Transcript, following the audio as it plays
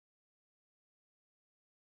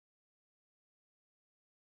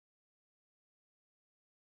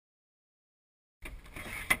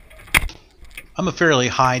I'm a fairly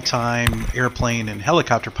high-time airplane and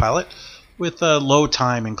helicopter pilot with low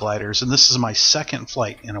time in gliders, and this is my second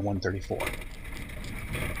flight in a 134.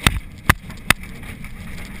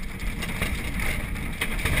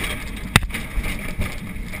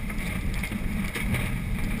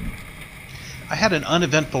 I had an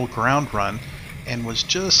uneventful ground run and was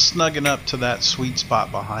just snugging up to that sweet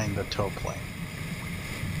spot behind the tow plane.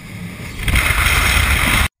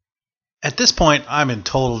 At this point, I'm in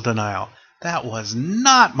total denial. That was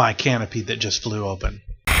not my canopy that just flew open.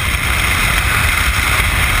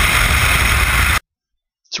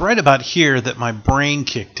 It's right about here that my brain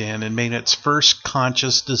kicked in and made its first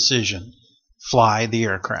conscious decision: fly the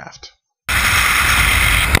aircraft.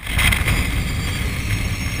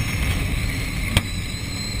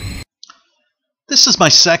 This is my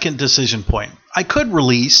second decision point. I could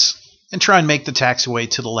release and try and make the taxiway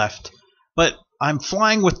to the left, but I'm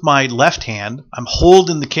flying with my left hand, I'm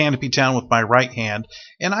holding the canopy down with my right hand,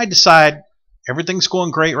 and I decide everything's going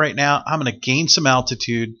great right now. I'm going to gain some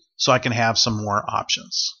altitude so I can have some more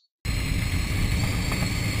options.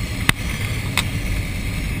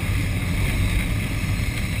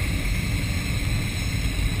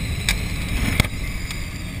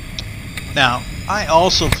 Now, I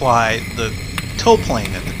also fly the tow plane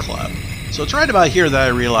at the club, so it's right about here that I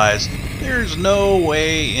realize there's no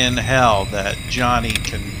way in hell that Johnny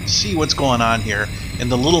can see what's going on here in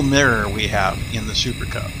the little mirror we have in the Super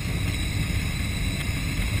Cub.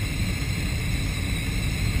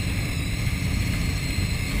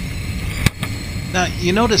 Now,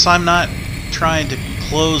 you notice I'm not trying to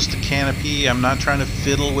close the canopy. I'm not trying to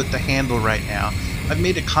fiddle with the handle right now. I've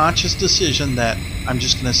made a conscious decision that I'm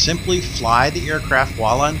just going to simply fly the aircraft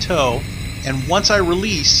while on tow, and once I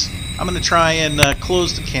release, I'm going to try and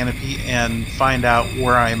close the canopy and find out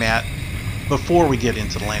where I'm at before we get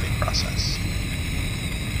into the landing process.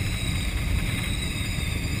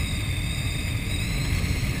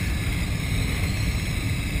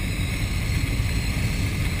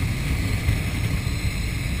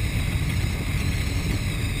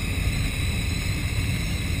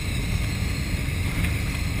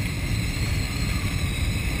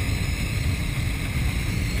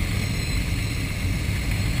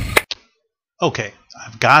 Okay,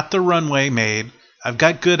 I've got the runway made, I've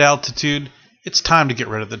got good altitude, it's time to get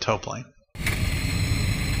rid of the tow plane.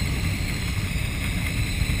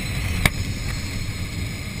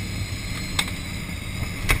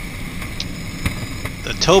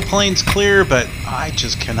 The tow plane's clear, but I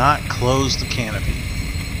just cannot close the canopy.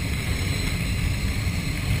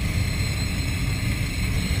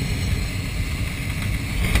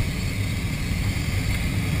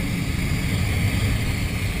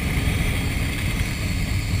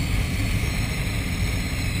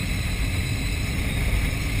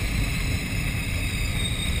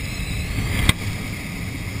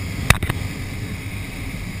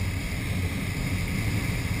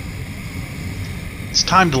 It's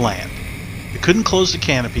time to land. We couldn't close the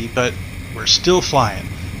canopy, but we're still flying.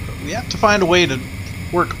 But we have to find a way to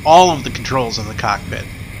work all of the controls in the cockpit.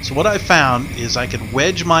 So what I found is I could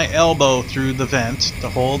wedge my elbow through the vent to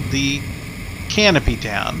hold the canopy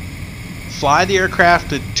down, fly the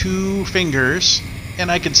aircraft at 2 fingers, and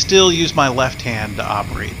I could still use my left hand to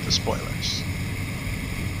operate the spoilers.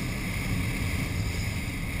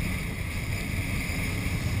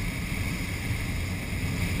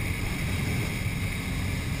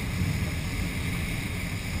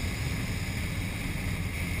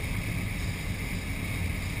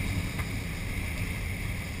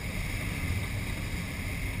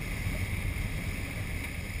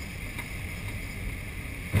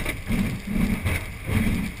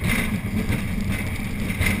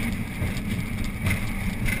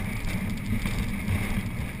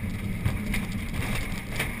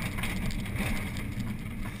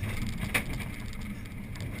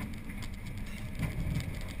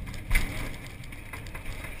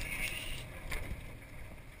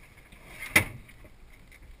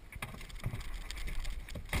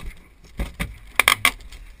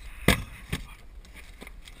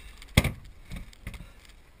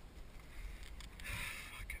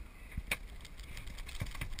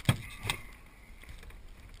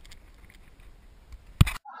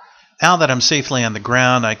 Now that I'm safely on the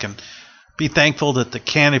ground, I can be thankful that the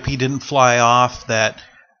canopy didn't fly off, that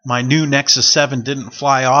my new Nexus 7 didn't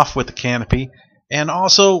fly off with the canopy, and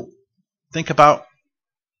also think about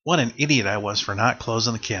what an idiot I was for not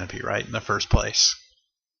closing the canopy right in the first place.